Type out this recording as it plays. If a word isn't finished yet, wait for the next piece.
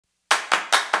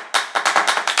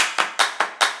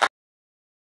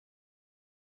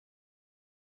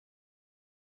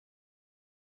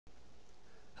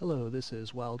Hello, this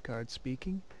is Wildcard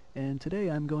speaking, and today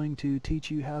I'm going to teach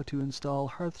you how to install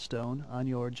Hearthstone on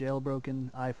your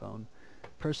jailbroken iPhone.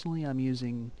 Personally, I'm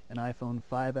using an iPhone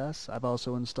 5S. I've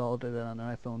also installed it on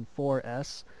an iPhone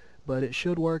 4S, but it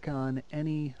should work on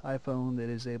any iPhone that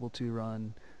is able to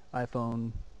run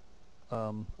iPhone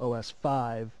OS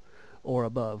 5 or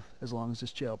above, as long as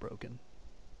it's jailbroken.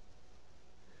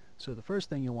 So the first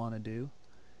thing you'll want to do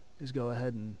is go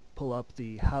ahead and pull up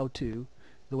the how-to.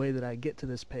 The way that I get to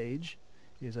this page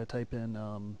is I type in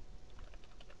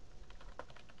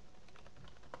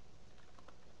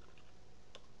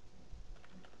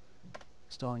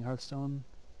installing Hearthstone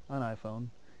on iPhone,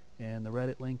 and the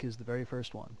Reddit link is the very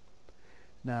first one.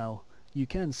 Now, you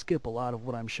can skip a lot of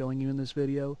what I'm showing you in this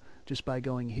video just by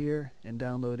going here and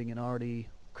downloading an already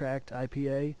cracked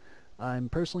IPA. I'm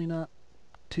personally not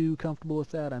too comfortable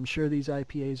with that. I'm sure these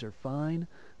IPAs are fine,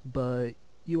 but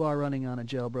you are running on a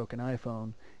jailbroken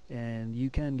iPhone and you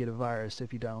can get a virus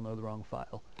if you download the wrong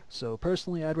file. So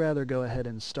personally, I'd rather go ahead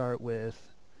and start with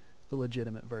the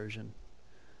legitimate version.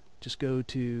 Just go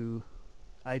to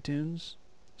iTunes,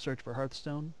 search for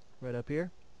Hearthstone right up here.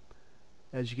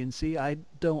 As you can see, I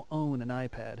don't own an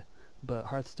iPad, but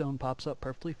Hearthstone pops up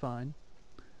perfectly fine.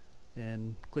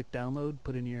 And click download,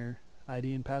 put in your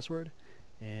ID and password,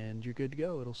 and you're good to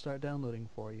go. It'll start downloading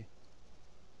for you.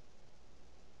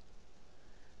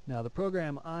 Now, the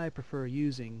program I prefer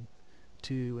using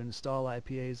to install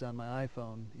IPAs on my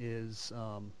iPhone is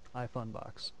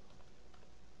iFunbox.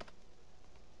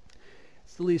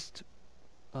 It's the least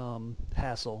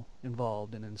hassle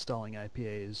involved in installing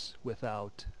IPAs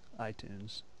without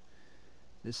iTunes.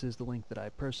 This is the link that I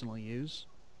personally use.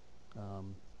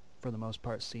 For the most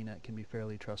part, CNET can be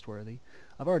fairly trustworthy.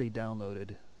 I've already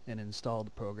downloaded and installed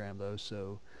the program though,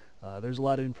 so there's a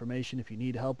lot of information if you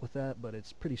need help with that, but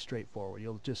it's pretty straightforward.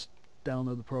 You'll just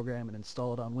download the program and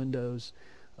install it on Windows,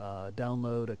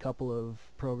 download a couple of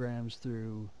programs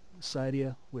through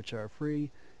Cydia, which are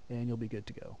free, and you'll be good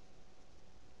to go.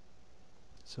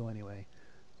 So anyway,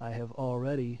 I have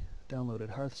already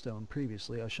downloaded Hearthstone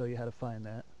previously. I'll show you how to find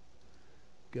that.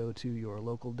 Go to your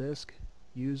local disk,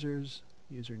 users,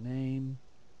 username,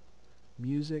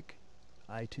 music,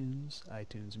 iTunes,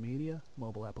 iTunes Media,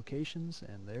 mobile applications,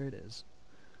 and there it is.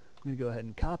 I'm going to go ahead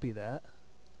and copy that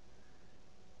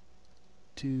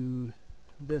to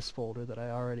this folder that I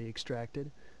already extracted.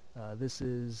 This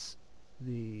is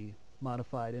the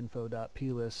modified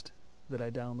info.plist that I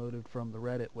downloaded from the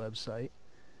Reddit website.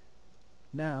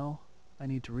 Now I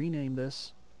need to rename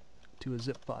this to a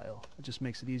zip file. It just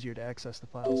makes it easier to access the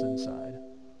files inside.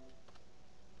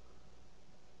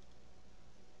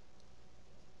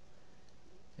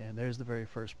 And there's the very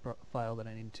first file that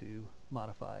I need to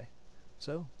modify.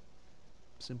 So,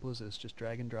 simple as this, just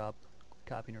drag and drop,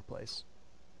 copy and replace.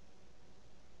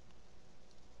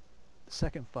 The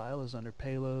second file is under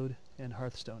Payload and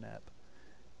Hearthstone app.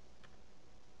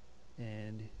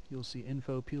 And you'll see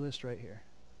info plist right here.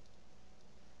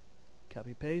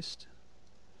 Copy paste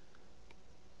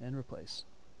and replace.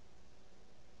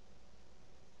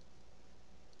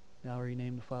 Now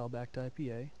rename the file back to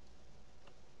IPA.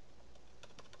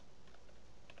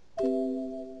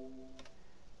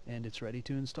 And it's ready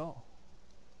to install.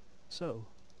 So,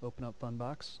 open up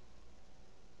Funbox.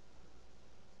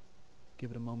 Give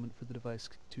it a moment for the device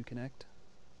to connect.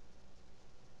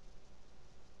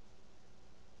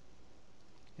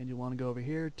 And you'll want to go over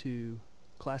here to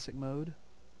Classic Mode,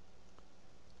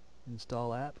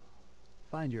 Install App,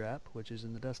 find your app, which is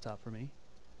in the desktop for me,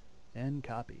 and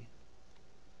copy.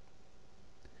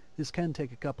 This can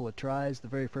take a couple of tries. The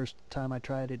very first time I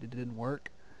tried it, it didn't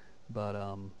work,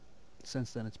 but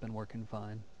since then it's been working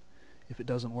fine. If it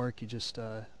doesn't work, you just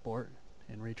abort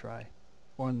and retry.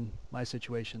 Or in my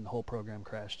situation, the whole program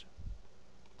crashed.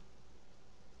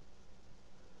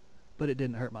 But it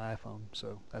didn't hurt my iPhone,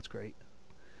 so that's great.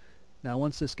 Now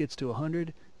once this gets to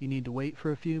 100, you need to wait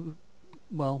for a few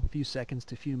seconds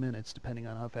to a few minutes, depending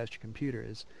on how fast your computer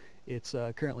is. It's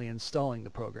currently installing the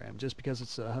program. Just because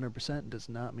it's 100% does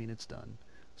not mean it's done.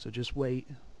 So just wait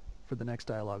for the next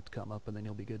dialog to come up, and then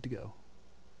you'll be good to go.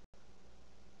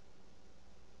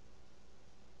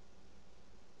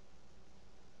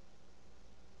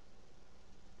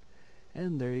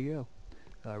 And there you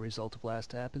go. Result of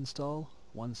last app install,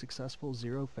 1 successful,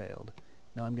 0 failed.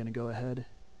 Now I'm going to go ahead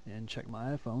and check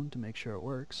my iPhone to make sure it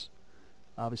works.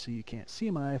 Obviously you can't see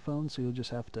my iPhone, so you'll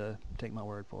just have to take my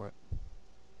word for it.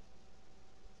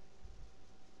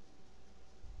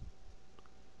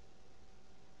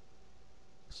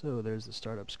 So there's the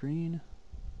startup screen,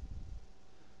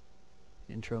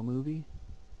 intro movie,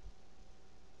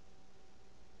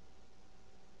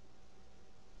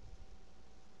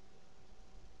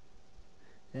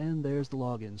 and there's the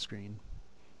login screen.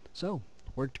 So,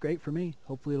 worked great for me.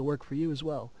 Hopefully it'll work for you as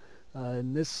well.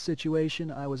 In this situation,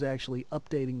 I was actually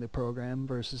updating the program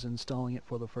versus installing it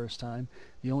for the first time.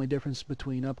 The only difference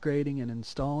between upgrading and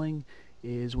installing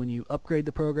is when you upgrade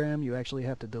the program, you actually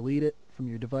have to delete it from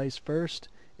your device first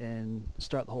and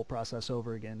start the whole process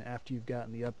over again after you've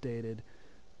gotten the updated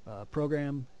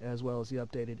program as well as the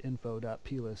updated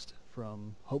info.plist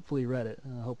from hopefully Reddit.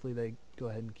 Hopefully they go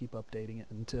ahead and keep updating it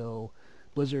until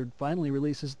Blizzard finally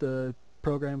releases the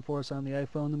program for us on the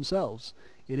iPhone themselves.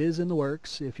 It is in the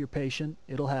works. If you're patient,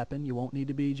 it'll happen. You won't need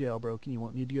to be jailbroken. You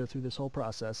won't need to go through this whole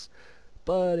process.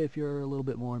 But if you're a little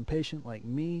bit more impatient like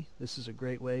me, this is a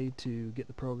great way to get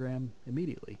the program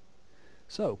immediately.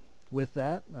 So, with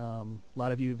that, a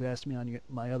lot of you have asked me on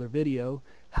my other video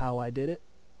how I did it.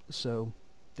 So,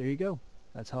 there you go.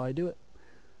 That's how I do it.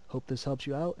 Hope this helps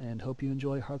you out, and hope you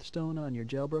enjoy Hearthstone on your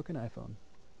jailbroken iPhone.